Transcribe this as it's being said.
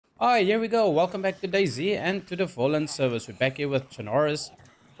Hi, here we go. Welcome back to DayZ and to the Fallen service. We're back here with Cherno.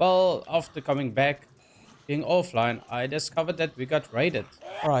 Well, after coming back, being offline, I discovered that we got raided.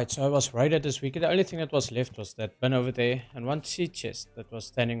 Alright, so I was raided this week. The only thing that was left was that bin over there and one sea chest that was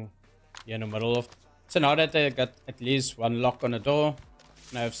standing here in the middle of. So now that I got at least one lock on the door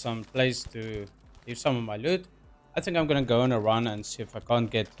and I have some place to leave some of my loot, I think I'm gonna go on a run and see if I can't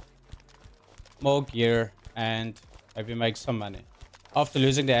get more gear and maybe make some money. After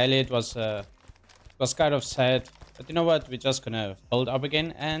losing the Heli, it was kind of sad. But you know what? We're just gonna build up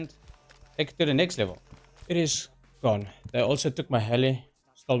again and take it to the next level. It is gone. They also took my Heli,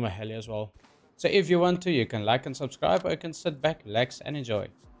 stole my Heli as well. So if you want to, you can like and subscribe, or you can sit back, relax, and enjoy.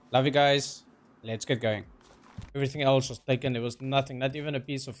 Love you guys. Let's get going. Everything else was taken. There was nothing, not even a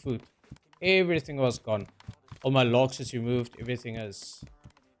piece of food. Everything was gone. All my logs is removed. Everything is.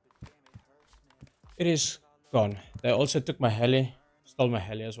 It is gone. They also took my Heli. Stole my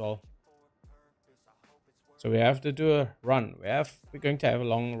Heli as well. So we have to do a run. We're going to have a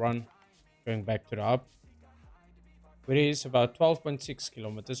long run going back to the hub. It is about 12.6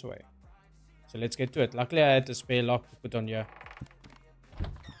 kilometers away. So let's get to it. Luckily I had a spare lock to put on here.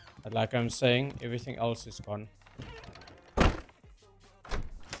 But like I'm saying, everything else is gone.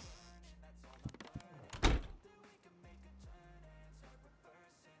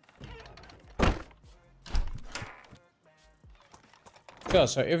 Yeah,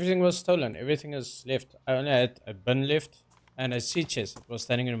 so everything was stolen. Everything is left. I only had a bin left and a sea chest. It was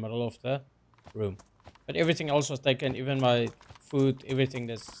standing in the middle of the room. But everything else was taken. Even my food, everything.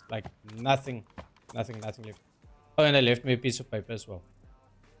 There's like nothing left. Oh, and they left me a piece of paper as well.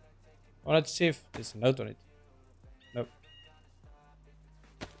 I wanted to see if there's a note on it. Nope.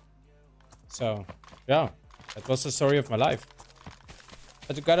 So, yeah, that was the story of my life.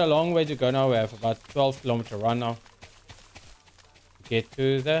 But we got a long way to go now. We have about 12-kilometer run now. Get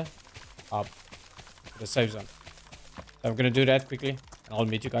to the hub, the safe zone. So I'm gonna do that quickly and I'll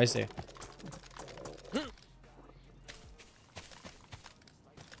meet you guys there.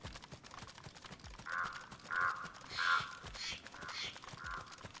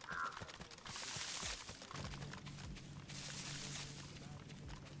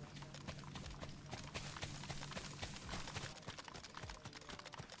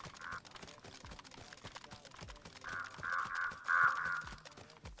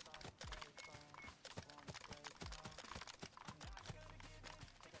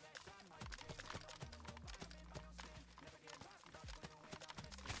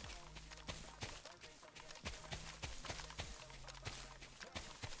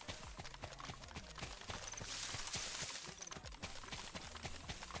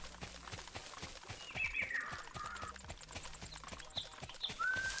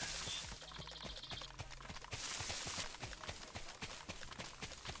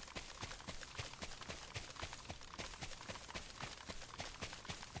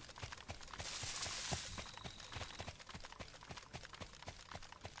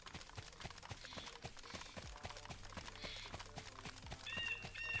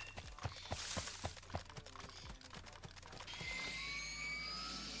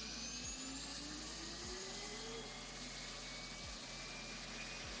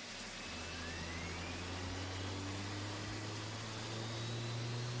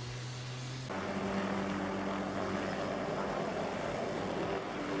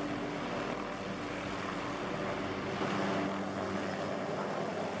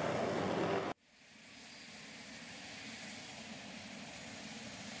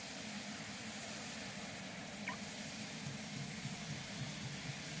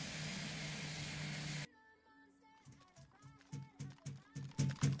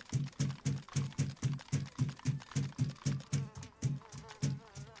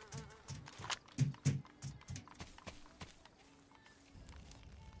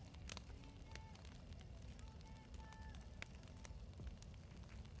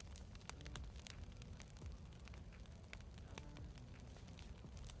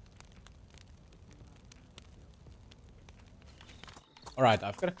 Alright,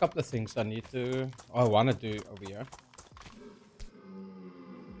 I've got a couple of things I want to do over here.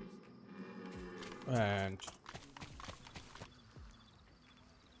 And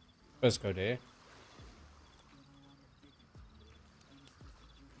first go there.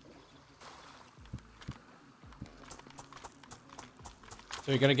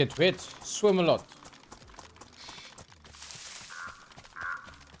 So you're gonna get wet, swim a lot.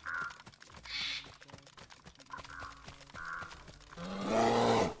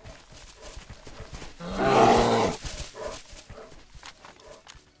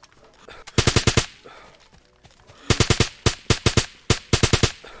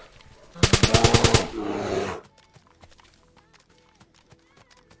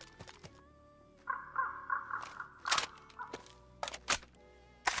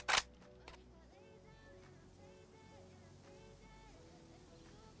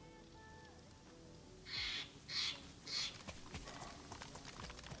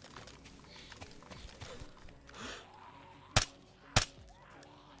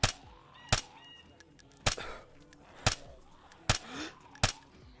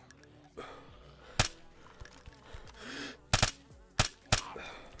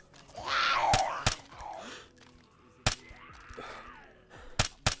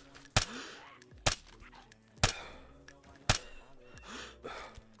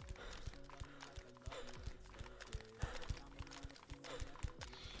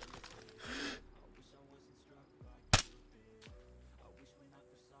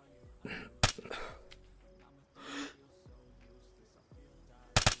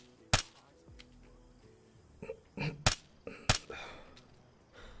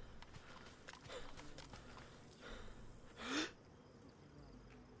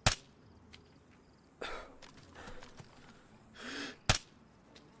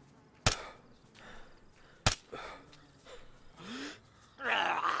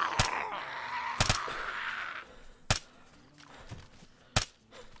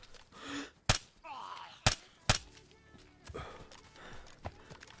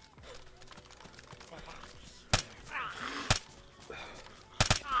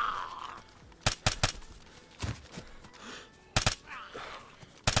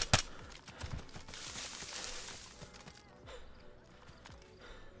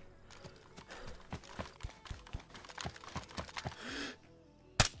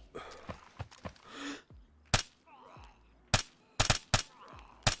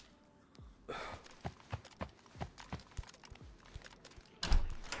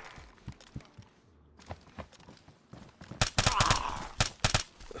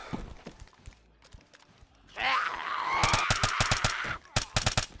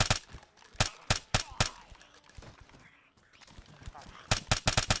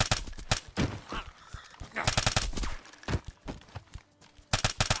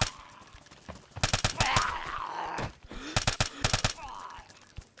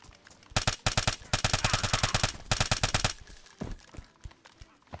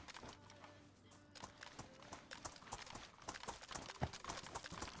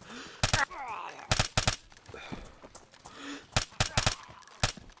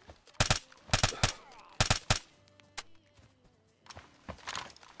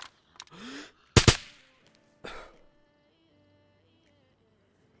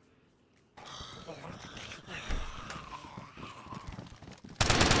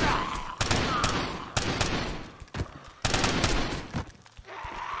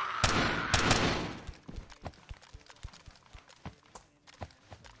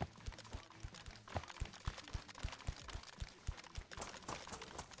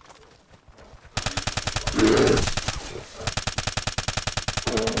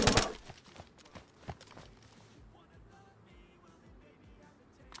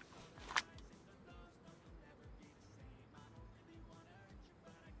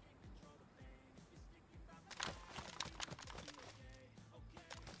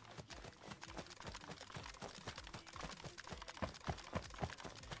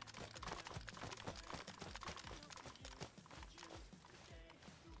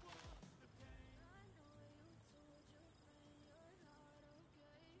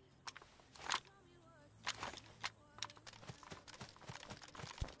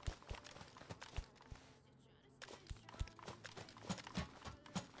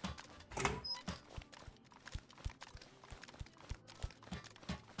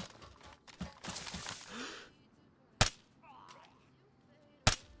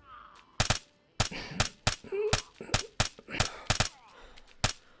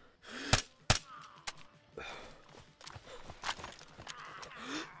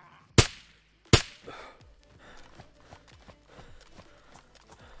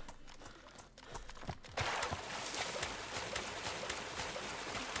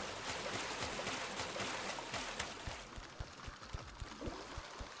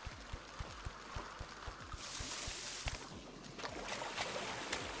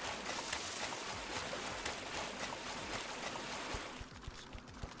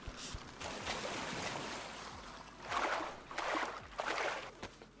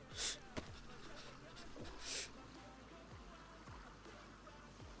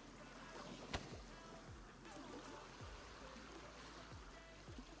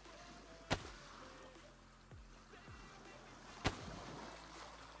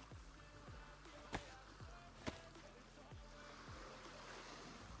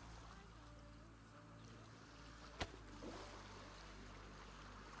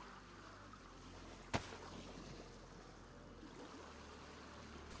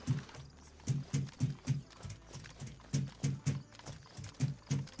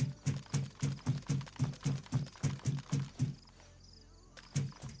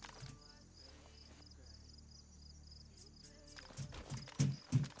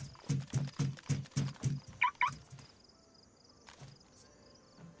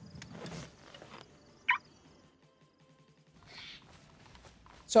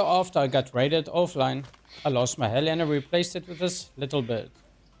 So after I got raided offline, I lost my heli and I replaced it with this little bird,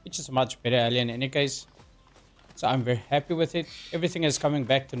 which is a much better heli in any case. So I'm very happy with it. Everything is coming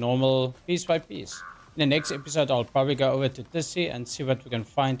back to normal piece by piece. In the next episode, I'll probably go over to DayZ and see what we can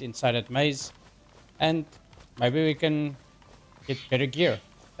find inside that maze. And maybe we can get better gear.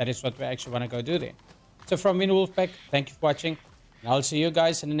 That is what we actually want to go do there. So from me, Wolfpack, thank you for watching. And I'll see you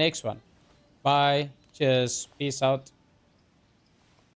guys in the next one. Bye. Cheers. Peace out.